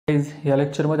या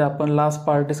लेक्चरमध्ये आपण लास्ट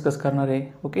पार्ट डिस्कस करणार आहे.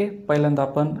 ओके, पहिल्यांदा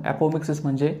आपण ॲपोमिक्सिस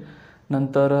म्हणजे,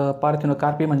 नंतर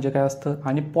पार्थिनोकार्पी म्हणजे काय असतं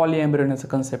आणि पॉलीएम्ब्रियोनाचं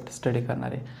कन्सेप्ट स्टडी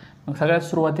करणार आहे. मग सगळ्यात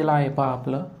सुरुवातीला आहे पहा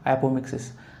आपलं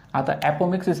ॲपोमिक्सिस. आता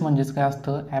ॲपोमिक्सिस म्हणजेच काय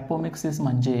असतं? ॲपोमिक्सिस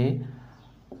म्हणजे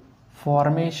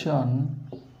formation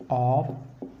of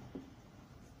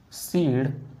seed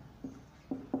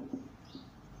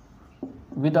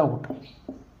without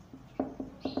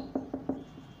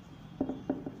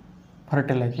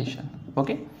fertilisation.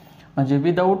 Okay, म्हणजे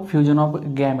विदाउट फ्युजन ऑफ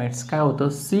गॅमेट्स काय होतं?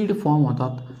 सीड फॉर्म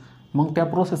होतात. मग त्या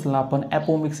प्रोसेसला आपण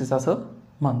ॲपोमिक्सिस असं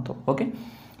म्हणतो. ओके,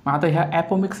 आता ह्या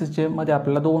ॲपोमिक्सिसचे मध्ये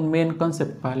आपल्याला दोन मेन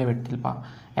कन्सेप्ट पाहायला भेटतील. पहा,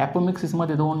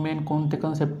 ॲपोमिक्सिसमध्ये दोन मेन कोणते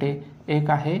कन्सेप्ट आहे? एक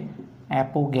आहे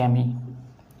ॲपोगॅमी,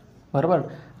 बरोबर,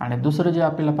 आणि दुसरं जे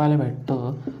आपल्याला पाहायला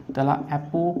भेटतं त्याला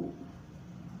ॲपोस्पोरी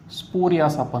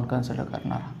असं आपण कन्सिडर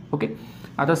करणार. ओके,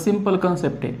 आता सिम्पल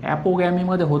कन्सेप्ट आहे.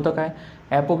 ॲपोगॅमीमध्ये होतं काय?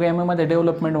 ॲपोगॅमीमध्ये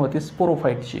डेव्हलपमेंट होते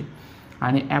स्पोरोफाईटची,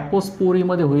 आणि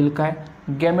ॲपोस्पोरीमध्ये होईल काय?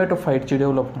 गॅमेटोफाईटची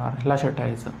डेव्हलप होणार. लक्षात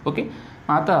ठेवायचं. ओके,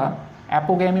 आता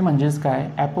ॲपोगॅमी म्हणजेच काय?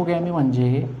 ॲपोगॅमी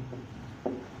म्हणजे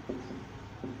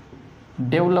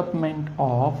डेव्हलपमेंट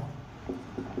ऑफ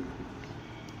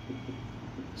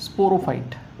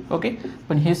स्पोरोफाईट. ओके,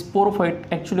 पण हे स्पोरोफाईट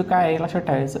ॲक्च्युली काय आहे? लक्षात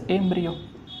ठेवायचं, embryo.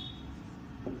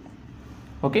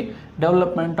 Okay,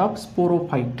 development of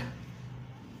स्पोरोफाईट.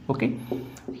 Okay,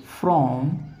 from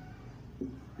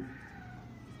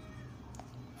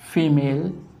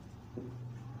female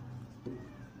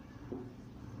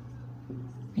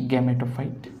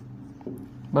गॅमेटोफाईट,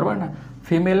 बरोबर ना?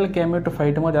 फिमेल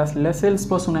गॅमेटोफाईटमध्ये असलेल्या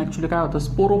सेल्सपासून ॲक्च्युली काय होतं?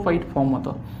 स्पोरोफाईट फॉर्म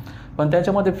होतं, पण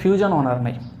त्याच्यामध्ये फ्युजन होणार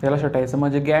नाही. त्याला शटायचं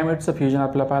म्हणजे गॅमेटचं फ्युजन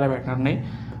आपल्याला पाहायला भेटणार नाही.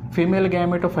 फिमेल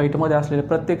गॅमेटोफाईटमध्ये असलेले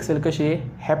प्रत्येक सेल कशी आहे?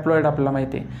 हॅप्लॉइड आपल्याला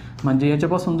माहिती आहे. म्हणजे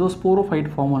याच्यापासून जो स्पोरोफाईट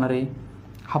फॉर्म होणार आहे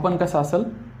हा पण कसा असेल?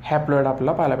 हॅप्लॉइड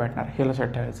आपल्याला पाहायला भेटणार. हे लक्षात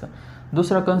ठेवायचं.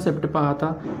 दुसरा कन्सेप्ट पहा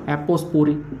आता,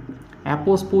 ॲपोस्पोरी.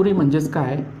 ॲपोस्पोरी म्हणजेच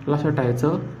काय? लक्षात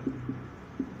ठेवायचं,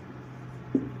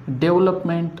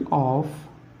 development of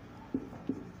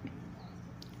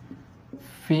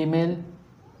female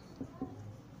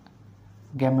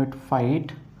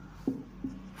गॅमेटोफाईट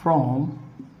from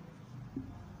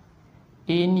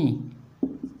any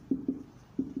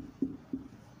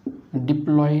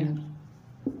diploid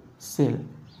cell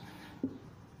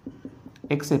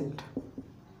except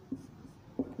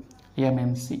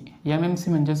MMC. MMC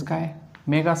म्हणजेच काय?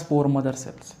 Megaspore mother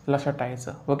cells. लक्षात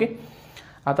ठेवायचं. ओके,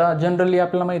 आता जनरली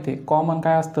आपल्याला माहिती आहे कॉमन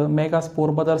काय असतं? मेगास्पोर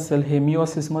मदर सेल हे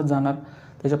मिओसिसमध्ये जाणार,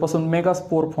 त्याच्यापासून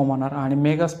मेगास्पोर फॉर्म होणार आणि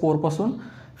मेगास्पोरपासून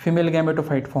फिमेल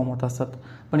गॅमेटोफाईट फॉर्म होत असतात.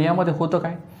 पण यामध्ये होतं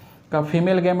काय? का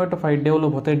फिमेल गॅमेटोफाईट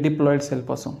डेव्हलप होते डिप्लॉइड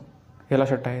सेलपासून. हे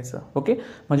लक्षात ठेवायचं. ओके,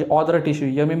 म्हणजे ऑदर टिश्यू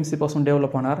MMC पासून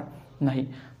डेव्हलप होणार नाही.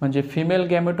 म्हणजे फिमेल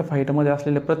गॅमेटोफाईटमध्ये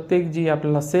असलेले प्रत्येक जी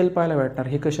आपल्याला सेल पाहायला भेटणार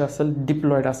हे कसे असेल?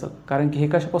 डिप्लॉइड असेल. कारण की हे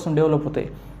कशापासून डेव्हलप होते?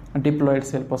 डिप्लॉइड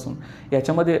सेलपासून.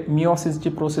 याच्यामध्ये मिओसिसची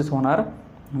प्रोसेस होणार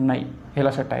नाही. हे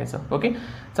लक्षात ठेवायचं. ओके,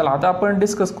 चला आता आपण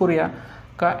डिस्कस करूया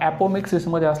का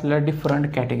ॲपोमिक्सिसमध्ये असलेल्या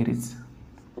डिफरंट कॅटेगरीज.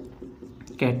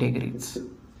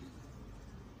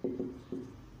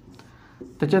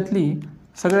 त्याच्यातली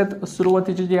सगळ्यात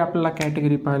सुरुवातीची जी आपल्याला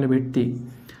कॅटेगरी पाहायला भेटते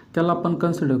त्याला आपण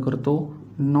कन्सिडर करतो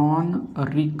नॉन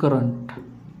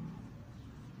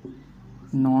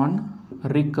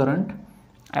रिकरंट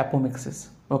ॲपोमिक्सिस.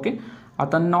 ओके,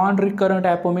 आता नॉन रिकरंट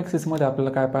ॲपोमिक्सिसमध्ये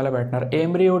आपल्याला काय पाहायला भेटणार?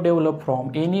 Embryo develop from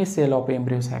any sale of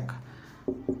embryo sack.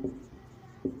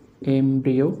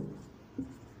 Embryo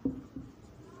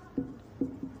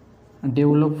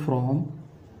develop from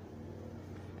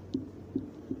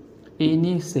any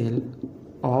cell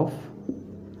of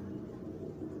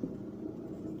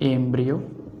embryo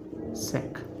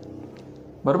sac.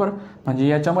 बरोबर, म्हणजे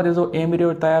याच्यामध्ये जो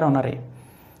एम्ब्रियो तयार होणार आहे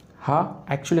हा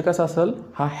ॲक्च्युली कसा असेल?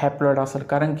 हा हॅप्लॉइड असेल.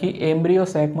 कारण की एम्ब्रियो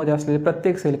सॅकमध्ये असलेले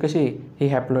प्रत्येक सेल कशी आहे? हे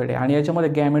हॅप्लॉइड आहे आणि याच्यामध्ये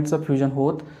गॅमेटचं फ्युजन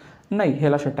होत नाही.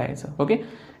 हे लक्षात ठेवायचं. ओके,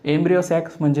 एम्ब्रियो सॅक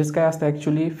म्हणजेच काय असतं?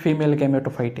 ॲक्च्युली फिमेल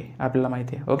गॅमेटोफाईट आहे, आपल्याला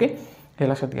माहिती आहे. ओके, हे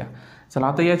लक्षात घ्या. चला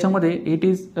आता याच्यामध्ये it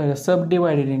is sub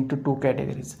divided into 2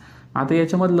 categories. आता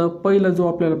याच्यामधलं पहिलं जो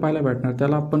आपल्याला पाहायला भेटणार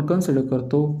त्याला आपण कन्सिडर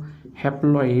करतो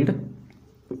हॅप्लॉइड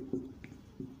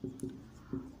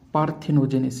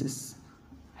पार्थिनोजेनेसिस.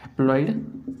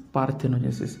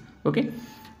 ओके,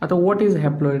 आता what is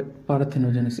haploid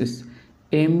parthenogenesis?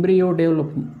 Embryo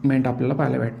development आपल्याला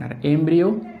पाहायला भेटणार.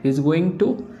 Embryo is going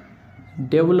to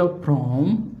develop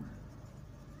from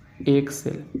एक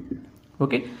सेल.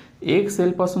 ओके, एक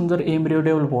सेलपासून जर एम्ब्रियो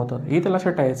डेव्हलप होतं इथं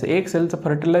लक्षात ठेवायचं, एक सेलचं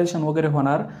फर्टिलायझेशन वगैरे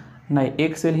होणार नाही.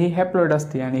 एक सेल ही हॅप्लॉइड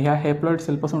असते आणि ह्या हॅप्लॉइड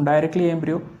सेलपासून डायरेक्टली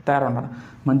एम्ब्रियो तयार होणार.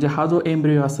 म्हणजे हा जो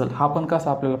एम्ब्रियो असेल हा पण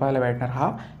कसा आपल्याला पाहायला भेटणार?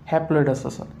 हा हॅप्लॉइडच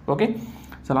असेल. ओके,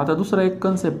 चला आता दुसरा एक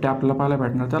कन्सेप्ट आहे आपल्याला पाहायला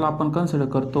भेटणार, त्याला आपण कन्सिडर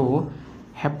करतो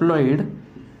हॅप्लॉइड,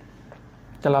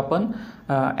 त्याला आपण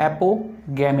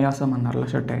ॲपोगॅमी असं म्हणणार,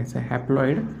 लक्षात ठेवायचं आहे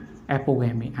हॅप्लॉइड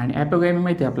ॲपोगॅमी. आणि ॲपोगॅमी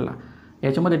माहिती आहे आपल्याला,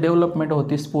 याच्यामध्ये डेव्हलपमेंट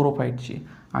होती स्पोरोफाईटची,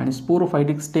 आणि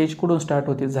स्पोरोफायटिक स्टेज कुठून स्टार्ट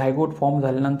होते, झायगोट फॉर्म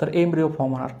झाल्यानंतर एम्ब्रिओ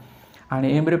फॉर्म होणार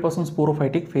आणि एम्ब्रिओपासून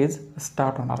स्पोरोफायटिक फेज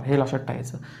स्टार्ट होणार, हे लक्षात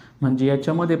ठेवायचं. म्हणजे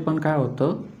याच्यामध्ये पण काय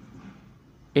होतं,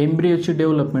 एम्ब्रिओची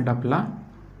डेव्हलपमेंट आपला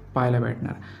पाहायला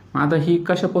भेटणार. मग आता ही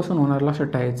कशापासून होणार लक्षात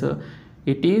ठेवायचं,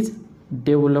 it is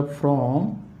develop from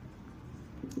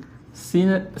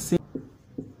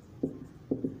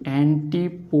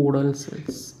अँटीपोडल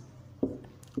cells,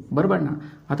 बरोबर ना.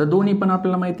 आता दोन्ही पण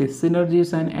आपल्याला माहिती आहे,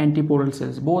 सिनर्जीस and अँटीपोडल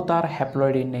cells both R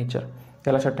haploid in nature,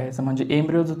 त्याला लक्षात ठेवायचं. म्हणजे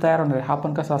एम्ब्रिओ जो तयार होणार आहे हा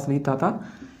पण कसा असेल, इथं आता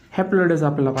हॅप्लॉइडच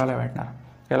आपल्याला पाहायला भेटणार,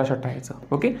 याला लक्षात ठेवायचं.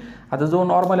 ओके, आता जो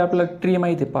नॉर्मली आपल्याला ट्री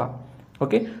माहिती आहे पहा,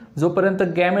 ओके, जोपर्यंत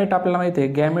गॅमेट आपल्याला माहिती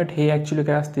आहे, गॅमेट हे ॲक्च्युली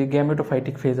काय असते,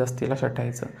 गॅमेटोफायटिक फेज असते, लक्षात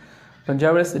ठेवायचं. पण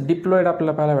ज्यावेळेस डिप्लॉइड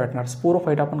आपल्याला पाहायला भेटणार,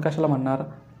 स्पोरोफाईट आपण कशाला म्हणणार,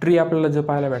 ट्री आपल्याला जो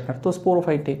पाहायला भेटणार तो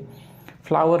स्पोरोफाईट आहे,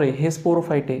 फ्लावर आहे हे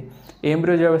स्पोरोफाईट आहे,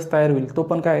 एम्ब्रिओ ज्यावेळेस तयार होईल तो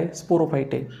पण काय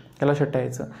स्पोरोफाईट आहे, याला लक्षात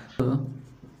ठेवायचं.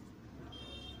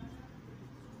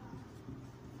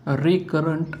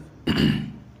 रिकरंट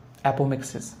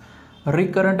ॲपोमिक्सिस,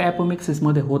 रिकरंट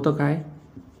ॲपोमिक्सिसमध्ये होतं काय,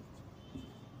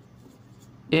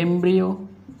 एम्ब्रिओ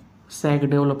सॅक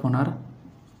डेव्हलप होणार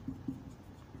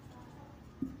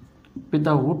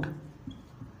विदाऊट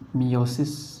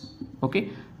मिओसिस. ओके,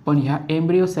 पण ह्या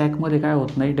एम्ब्रिओ सॅकमध्ये काय होत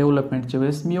नाही, डेव्हलपमेंटच्या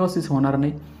वेळेस मिओसिस होणार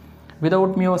नाही.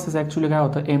 विदाऊट मिओसिस ॲक्च्युली काय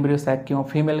होतं, एम्ब्रिओ सॅक किंवा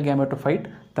फिमेल गॅमेटोफाईट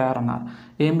तयार होणार.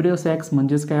 एम्ब्रिओ सॅक्स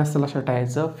म्हणजेच काय असतं लक्षात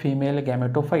ठेवायचं, फिमेल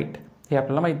गॅमेटोफाईट, हे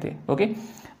आपल्याला माहिती आहे. ओके,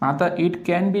 आता it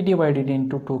can be divided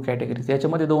into 2 categories,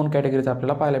 याच्यामध्ये 2 कॅटेगरीज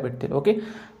आपल्याला पाहायला भेटतील. ओके,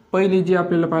 पहिली जी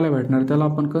आपल्याला पाहायला भेटणार त्याला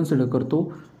आपण कन्सिडर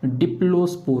करतो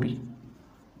डिप्लोस्पोरी,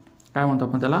 काय म्हणतो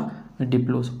आपण त्याला,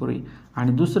 डिप्लोस्पोरी.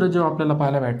 आणि दुसरं जो आपल्याला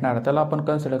पाहायला भेटणार त्याला आपण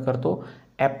कन्सिडर करतो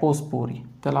ॲपोस्पोरी,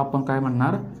 त्याला आपण काय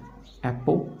म्हणणार,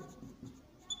 ॲपोस्पोरी.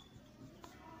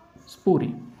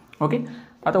 ओके,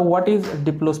 आता व्हॉट इज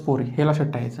डिप्लोस्पोरी हे लक्षात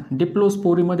ठेवायचं.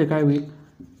 डिप्लोस्पोरीमध्ये काय होईल,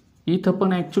 इथं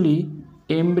पण ॲक्च्युली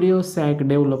एम्ब्रिओ सॅक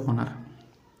डेव्हलप होणार,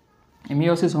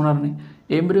 मिओसिस होणार नाही,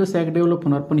 एम्ब्रिओ सॅक डेव्हलप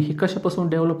होणार. पण ही कशापासून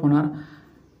डेव्हलप होणार,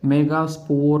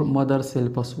 मेगास्पोर मदर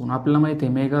सेलपासून. आपल्याला माहिती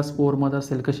आहे मेगास्पोर मदर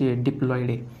सेल कशी आहे, डिप्लॉइड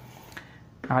आहे,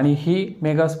 आणि ही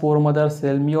मेगास्पोर मदर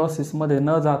सेल मिओसिसमध्ये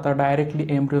न जाता डायरेक्टली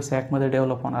एम्ब्रिओ सॅकमध्ये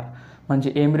डेव्हलप होणार.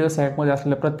 म्हणजे एम्ब्रिओ सॅकमध्ये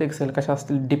असलेल्या प्रत्येक सेल कशा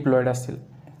असतील, डिप्लॉइड असतील,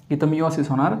 इथं मिओसिस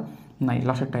होणार नाही,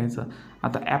 लक्षात ठेवायचं.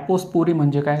 आता ॲपोस्पोरी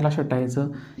म्हणजे काय लक्षात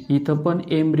ठेवायचं, इथं पण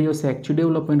एम्ब्रिओ सॅकची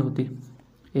डेव्हलपमेंट होती,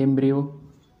 एम्ब्रिओ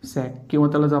सॅक किंवा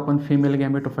त्याला जर आपण फिमेल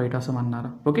गॅमेटोफाईट असं म्हणणार.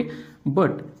 ओके,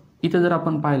 बट इथं जर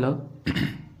आपण पाहिलं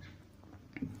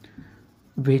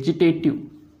व्हेजिटेटिव्ह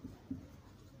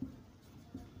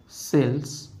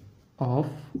सेल्स ऑफ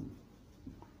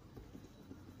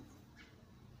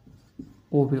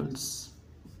ओव्ह्युल्स.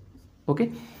 ओके,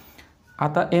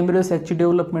 आता एम्ब्रिओ सॅकची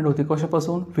डेव्हलपमेंट होती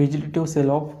कशापासून, व्हेजिटेटिव्ह सेल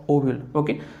ऑफ ओव्ह्युल.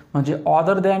 ओके, म्हणजे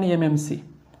अदर दॅन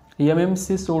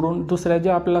एमएमसी सोडून दुसऱ्या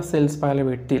ज्या आपल्याला सेल्स पाहायला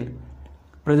भेटतील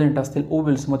प्रेझेंट असतील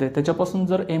ओव्ह्युल्समध्ये, त्याच्यापासून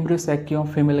जर एम्ब्रिओ सॅक किंवा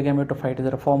फिमेल गॅमेटोफाईट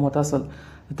जर फॉर्म होत असेल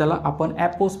तर त्याला आपण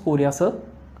ॲपोस्पोरी असं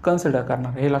कन्सिडर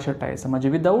करणार, हे लक्षात ठेवायचं. म्हणजे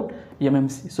विदाऊट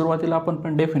एमएमसी. सुरुवातीला आपण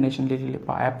पण डेफिनेशन लिहिलेली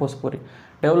पहा, ॲपोस्पोरी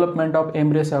development of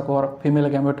embryo sack or female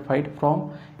गॅमेटोफाईट from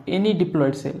any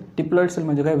diploid sale. Diploid sale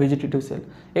म्हणजे काय, व्हेजिटेटिव्ह सेल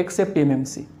एक्सेप्ट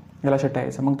एमएमसी, हे लक्षात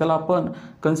ठेवायचं. मग त्याला आपण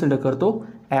कन्सिडर करतो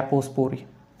ॲपोस्पोरी,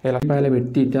 याला पाहायला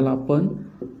भेटते, त्याला आपण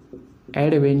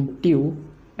ॲडव्हेंटिव्ह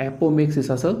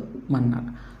ॲपोमिक्सिस असं म्हणणार.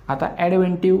 आता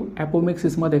ॲडव्हेंटिव्ह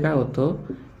ॲपोमिक्सिसमध्ये काय होतं,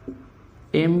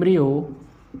 एम्ब्रिओ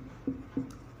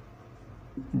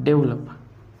डेव्हलप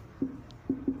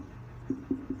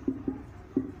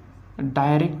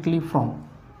डायरेक्टली फ्रॉम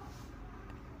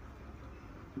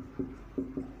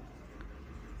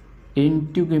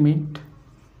इंट्युगेमेंट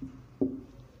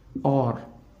और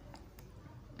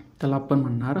त्याला आपण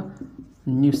म्हणणार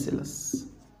nucellus.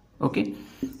 Okay,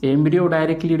 embryo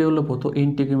directly develop होतो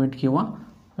इंटिग्युमेंट किंवा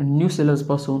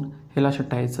न्यूसेलसपासून, हे लक्षात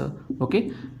ठेवायचं. ओके,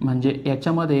 म्हणजे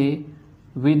याच्यामध्ये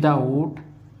without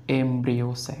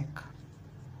embryo sack,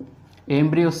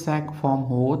 embryo sack form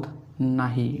होत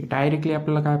नाही, डायरेक्टली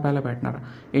आपल्याला काय पाहायला भेटणार,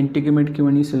 इंटिग्युमेंट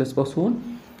किंवा न्यूसेलसपासून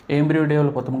एम्ब्रिओ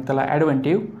डेव्हलप होतं, मग त्याला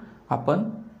ॲडव्हेंटिव्ह आपण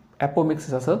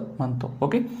ॲपोमिक्सिस असं म्हणतो.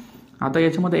 ओके, आता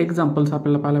याच्यामध्ये एक्झाम्पल्स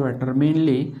आपल्याला पाहायला भेटणार,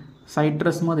 मेनली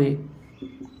सायट्रसमध्ये,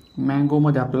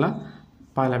 मँगोमध्ये आपल्याला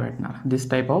पाहायला भेटणार दिस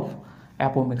टाईप ऑफ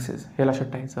ॲपोमिक्सिस, हे लक्षात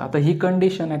ठेवायचं. आता ही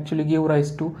condition actually give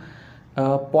rise to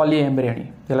पॉलीएम्ब्रियनी,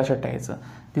 हे लक्षात ठेवायचं.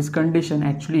 दिस condition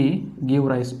actually give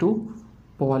rise to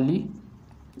पॉलीएम्ब्रियॉनी,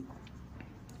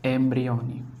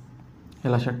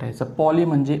 हे लक्षात ठेवायचं. पॉली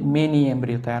म्हणजे मेनी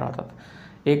एम्ब्रिओ तयार होतात.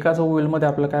 एकाच ओव्हलमध्ये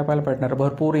आपल्याला काय पाहायला भेटणार,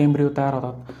 भरपूर एम्ब्रिओ तयार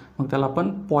होतात, मग त्याला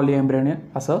आपण पॉली एम्ब्रिओने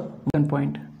असं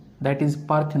पॉईंट. That is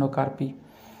parthenocarpy.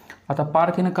 आता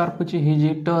पार्थिनोकार्पीची ही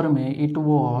जी टर्म आहे, it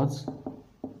was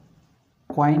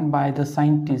coin by the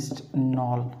scientist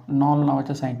knoll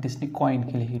नावाच्या सायंटिस्टने कॉइन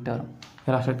केली ही टर्म,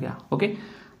 हे लक्षात घ्या. ओके.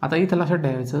 आता इथं लक्षात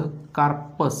ठेवायचं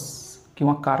कार्पस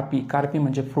किंवा कार्पी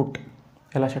म्हणजे फ्रूट,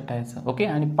 हे लक्षात ठेवायचं. ओके.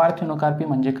 आणि पार्थिनोकार्पी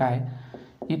म्हणजे काय,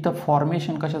 इथं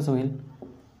फॉर्मेशन कशाचं होईल,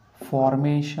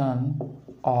 formation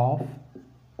of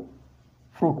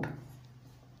fruit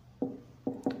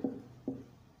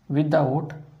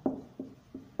without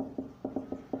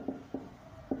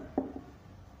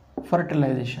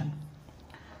fertilisation.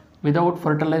 Without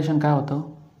fertilisation काय होतं,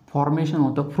 फॉर्मेशन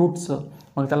होतं फ्रूटचं,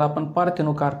 मग त्याला आपण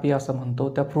पार्थिनोकार्पी असं म्हणतो.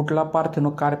 त्या फ्रूटला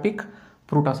पार्थिनोकार्पिक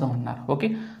फ्रूट असं म्हणणार. ओके.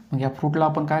 मग या फ्रूटला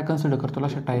आपण काय कन्सिडर करतो,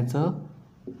 लक्षात ठेवायचं,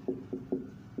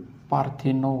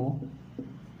 पार्थिनोकार्पिक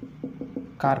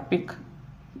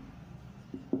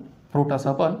फ्रूट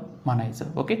असं पण म्हणायचं.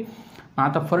 ओके.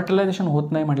 आता फर्टिलायझेशन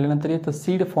होत नाही म्हटल्यानंतर इथं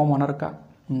सीड फॉर्म होणार का,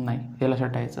 नाही, हे लक्षात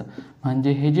ठेवायचं.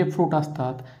 म्हणजे हे जे फ्रूट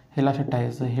असतात हे लक्षात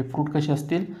ठेवायचं, हे फ्रूट कसे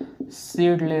असतील,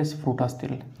 सीडलेस फ्रूट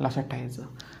असतील, लक्षात ठेवायचं.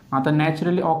 आता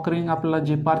नॅचरली ऑकरिंग आपल्याला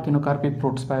जे पार्थिनोकार्पिक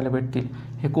फ्रूट्स पाहायला भेटतील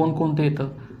हे कोणकोणते येतं,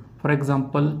 फॉर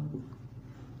एक्झाम्पल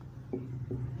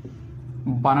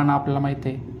बनाना आपल्याला माहिती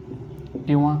आहे,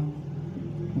 किंवा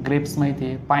ग्रेप्स माहिती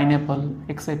आहे, pineapple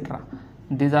etcetera.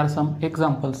 These are some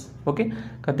examples. Okay.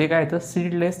 का ते काय येतं,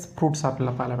 सीडलेस फ्रूट्स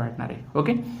आपल्याला पाहायला भेटणार आहे.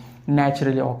 ओके.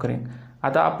 Naturally occurring.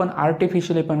 आता आपण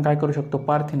आर्टिफिशियली पण काय करू शकतो,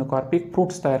 पार्थिनोकार्पिक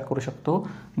फ्रूट्स तयार करू शकतो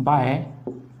bye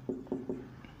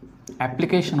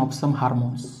application of some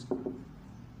hormones,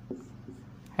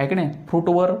 आहे की नाही.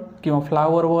 फ्रूटवर किंवा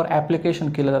फ्लावरवर ॲप्लिकेशन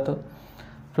केलं जातं.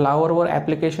 फ्लावरवर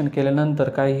ॲप्लिकेशन केल्यानंतर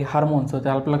काही हार्मोन्सचं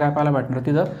त्या आपल्याला काय पाहायला भेटणार,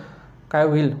 तिथं काय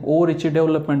होईल, ओव्हरीची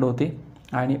डेव्हलपमेंट होते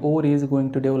आणि ovary is going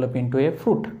to develop in to a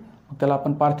fruit, मग त्याला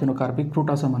आपण पार्थिनोकार्पिक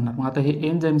फ्रूट असं म्हणणार. मग आता हे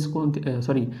एन्झाईम्स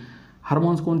कोणते,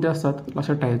 हार्मोन्स कोणते असतात,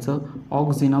 लक्षात ठेवायचं,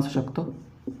 ऑक्झिन असू शकतं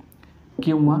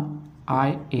किंवा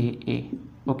IAA.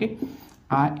 ओके.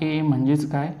 IAA म्हणजेच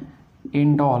काय,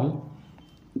 इंडॉल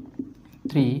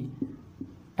 3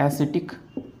 acetic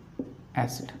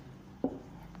acid.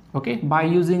 Okay. By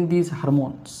using these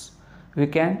hormones we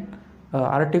can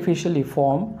artificially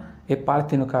form A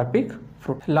parthenocarpic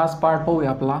fruit. Last part पाहूया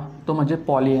आपला, तो म्हणजे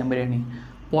पॉलीएम्ब्रियनी.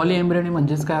 पॉलीएम्ब्रियनी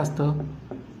म्हणजेच काय असतं,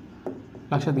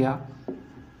 लक्षात घ्या,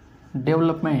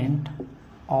 डेव्हलपमेंट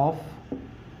ऑफ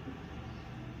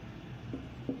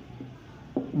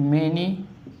मेनी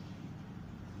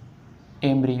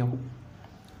एम्ब्रियो,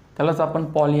 त्यालाच आपण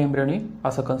पॉलीएम्ब्रियनी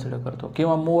असं कन्सिडर करतो,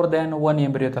 किंवा मोर दॅन वन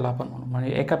एम्ब्रियो त्याला आपण म्हणू.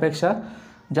 म्हणजे एकापेक्षा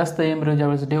जास्त एम्ब्रियो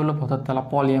ज्यावेळेस डेव्हलप होतात त्याला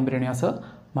पॉलीएम्ब्रियनी असं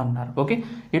म्हणणार. Okay.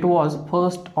 It was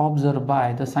first observe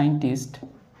by the scientist,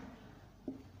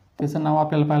 त्याचं नाव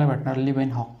आपल्याला पाहायला भेटणार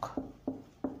लिवेनहॉक.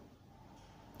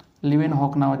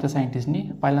 लिवेनहॉक नावाच्या सायंटिस्टनी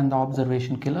पहिल्यांदा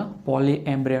ऑब्झर्वेशन केलं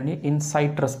पॉलीएम्ब्रियनी इन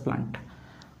सायट्रस प्लांट.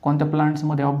 कोणत्या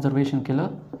प्लांट्समध्ये ऑब्झर्वेशन केलं,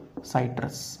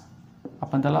 सायट्रस.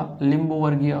 आपण त्याला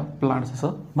लिंबूवर्गीय प्लांट्स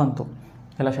असं म्हणतो,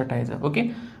 हे लक्षात ठेवायचं. ओके.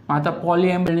 आता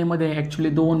पॉलीएम्ब्रियनीमध्ये ॲक्च्युली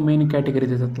 2 मेन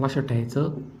कॅटेगरीज येतात, लक्षात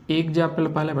ठेवायचं. एक जे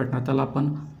आपल्याला पाहायला भेटणार त्याला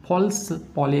आपण फॉल्स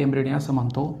पॉलीएम्ब्रियनी असं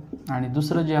म्हणतो, आणि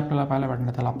दुसरं जे आपल्याला पाहायला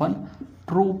भेटणार त्याला आपण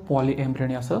ट्रू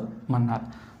पॉलीएम्ब्रियनी असं म्हणणार.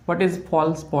 व्हॉट इज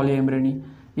फॉल्स पॉलीएम्ब्रियनी,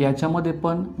 याच्यामध्ये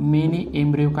पण मेनी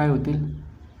एम्ब्रियो काय होतील,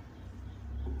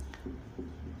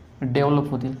 डेव्हलप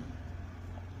होतील,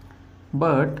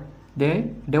 but they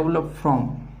develop from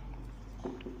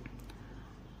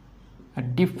a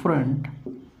different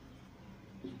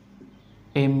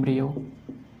embryo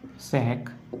sac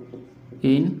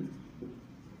in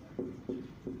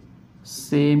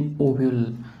same ovule.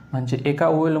 म्हणजे एका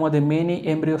ओव्हलमध्ये मेनी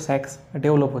एम्ब्रियो सॅक्स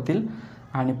डेव्हलप होतील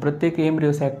आणि प्रत्येक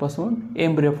एम्ब्रियो सॅकपासून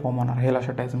एम्ब्रियो फॉर्म होणार, हे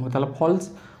लक्षात ठेवायचं. मग त्याला फॉल्स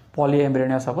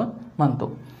पॉलीएम्ब्रियनी असं आपण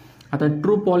म्हणतो. आता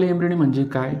ट्रू पॉलीएम्ब्रियनी म्हणजे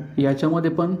काय,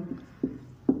 याच्यामध्ये पण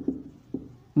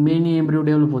मेनी एम्ब्रियो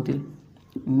डेव्हलप होतील,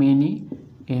 many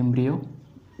embryo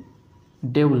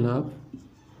develop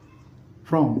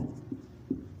from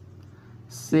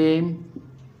same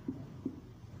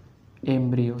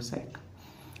embryo sack.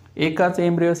 एकाच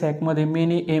एम्ब्रियो सॅकमध्ये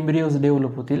मेनी एम्ब्रियोज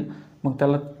डेव्हलप होतील, मग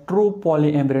त्याला ट्रू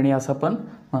पॉलीएम्ब्रियनी असं पण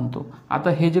म्हणतो. आता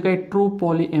हे जे काही true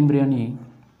पॉलीएम्ब्रियनी,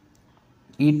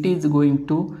 it is going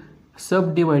to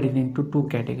sub divided into 2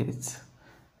 categories.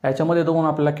 याच्यामध्ये 2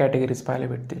 आपल्याला कॅटेगरीज पाहायला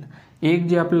भेटतील. एक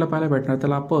जे आपल्याला पाहायला भेटणार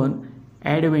त्याला आपण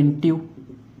ॲडव्हेंटिव्ह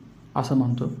असं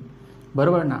म्हणतो,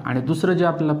 बरोबर ना. आणि दुसरं जे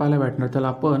आपल्याला पाहायला भेटणार त्याला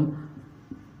आपण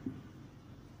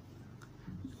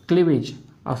क्लिवेज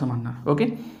असं म्हणणार. ओके.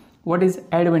 व्हॉट इज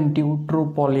ॲडव्हेंटिव्ह ट्रू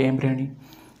पॉलीएम्ब्रियनी,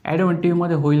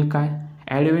 ॲडव्हेंटिव्हमध्ये होईल काय,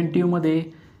 ॲडव्हेंटिव्हमध्ये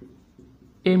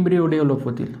एम्ब्रिओ डेव्हलप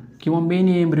होतील किंवा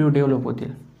मेनी एम्ब्रिओ डेव्हलप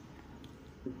होतील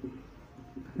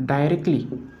directly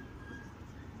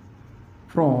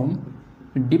from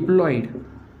diploid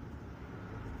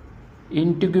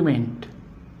integument,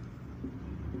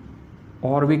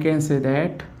 or we can say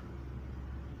that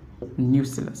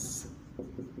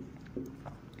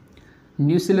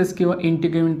न्यूसिलस किंवा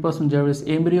इंटिग्युमेंटपासून ज्यावेळेस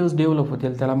एम्ब्रिओज डेव्हलप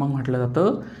होतील त्याला मग म्हटलं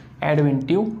जातं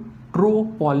ॲडव्हेंटिव्ह ट्रू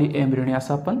पॉली एम्ब्रियोनी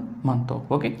असं आपण म्हणतो.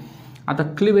 ओके, आता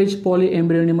क्लिवेज पॉली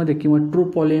एम्ब्रियोनीमध्ये किंवा ट्रू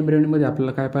पॉली एम्ब्रियोनीमध्ये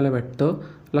आपल्याला काय पाहायला भेटतं,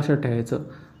 लक्षात ठेवायचं.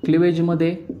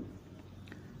 क्लिवेजमध्ये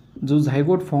जो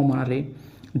झायगोट फॉर्म होणार आहे,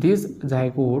 दिस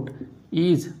zygote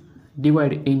is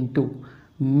divide into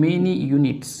many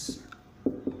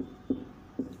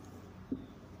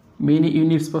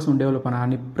युनिट्सपासून develop होणार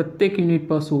आणि प्रत्येक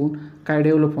युनिटपासून काय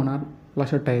डेव्हलप होणार,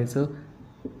 लक्षात ठेवायचं,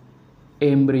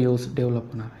 एम्ब्रिओज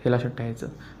डेव्हलप होणार, हे लक्षात ठेवायचं.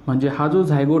 म्हणजे हा जो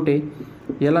झायगोट आहे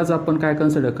यालाच आपण काय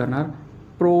कन्सिडर करणार,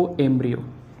 प्रो एम्ब्रिओ.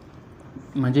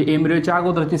 म्हणजे एम्ब्रिओच्या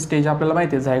अगोदरची स्टेज आपल्याला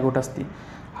माहिती आहे झायगोट असते.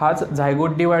 हाच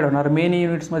झायगोट डिवाइड होणार मेनी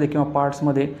युनिट्समध्ये किंवा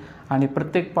पार्ट्समध्ये आणि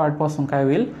प्रत्येक पार्टपासून काय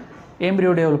होईल,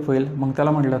 एम्ब्रिओ डेव्हलप होईल. मग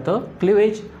त्याला म्हटलं तर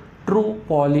क्लिवेज ट्रू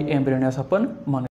पॉली एम्ब्रियोनी असं आपण म्हणू.